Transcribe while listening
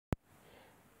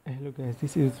Hello guys,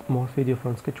 this is more video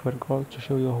from Sketchware Gold to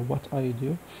show you what I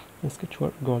do in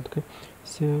Sketchware Gold. Okay,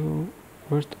 so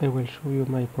first I will show you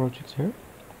my projects here.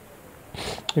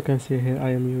 You can see here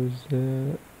I am use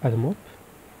admob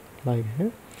like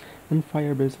here and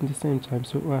firebase at the same time.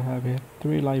 So I have here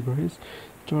three libraries: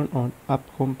 turn on, app,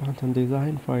 component and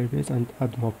design, firebase and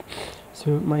admob.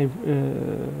 So my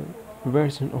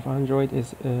version of Android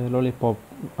is Lollipop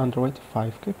Android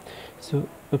 5. Okay, so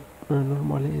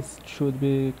normally it should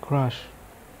be crash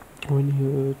when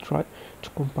you try to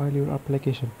compile your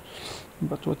application,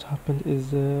 but what happened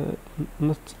is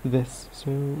not this.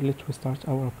 So let's start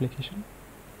our application.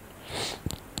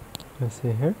 Let's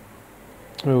see here.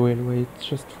 We will wait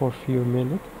just for a few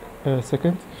minutes,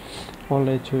 seconds,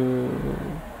 only to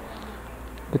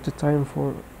get the time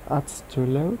for ads to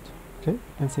load. Okay, you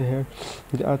can see here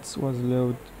the ads was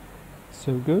load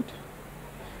so good.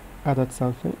 Added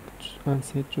something and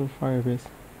set to firebase.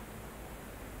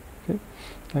 Okay,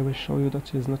 I will show you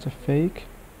that is not a fake,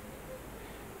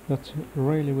 that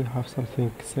really we have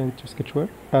something sent to Sketchware,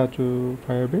 to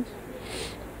firebase.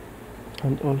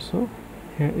 And also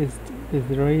here is the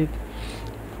read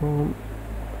from,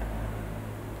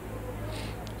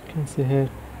 you can see here.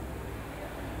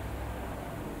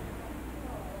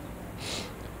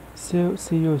 So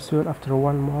see you soon. After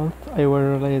 1 month I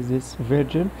will release this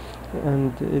version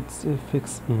and it's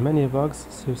fixed many bugs.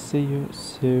 So see you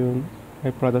soon, my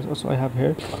brothers. Also I have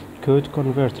here code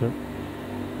converter.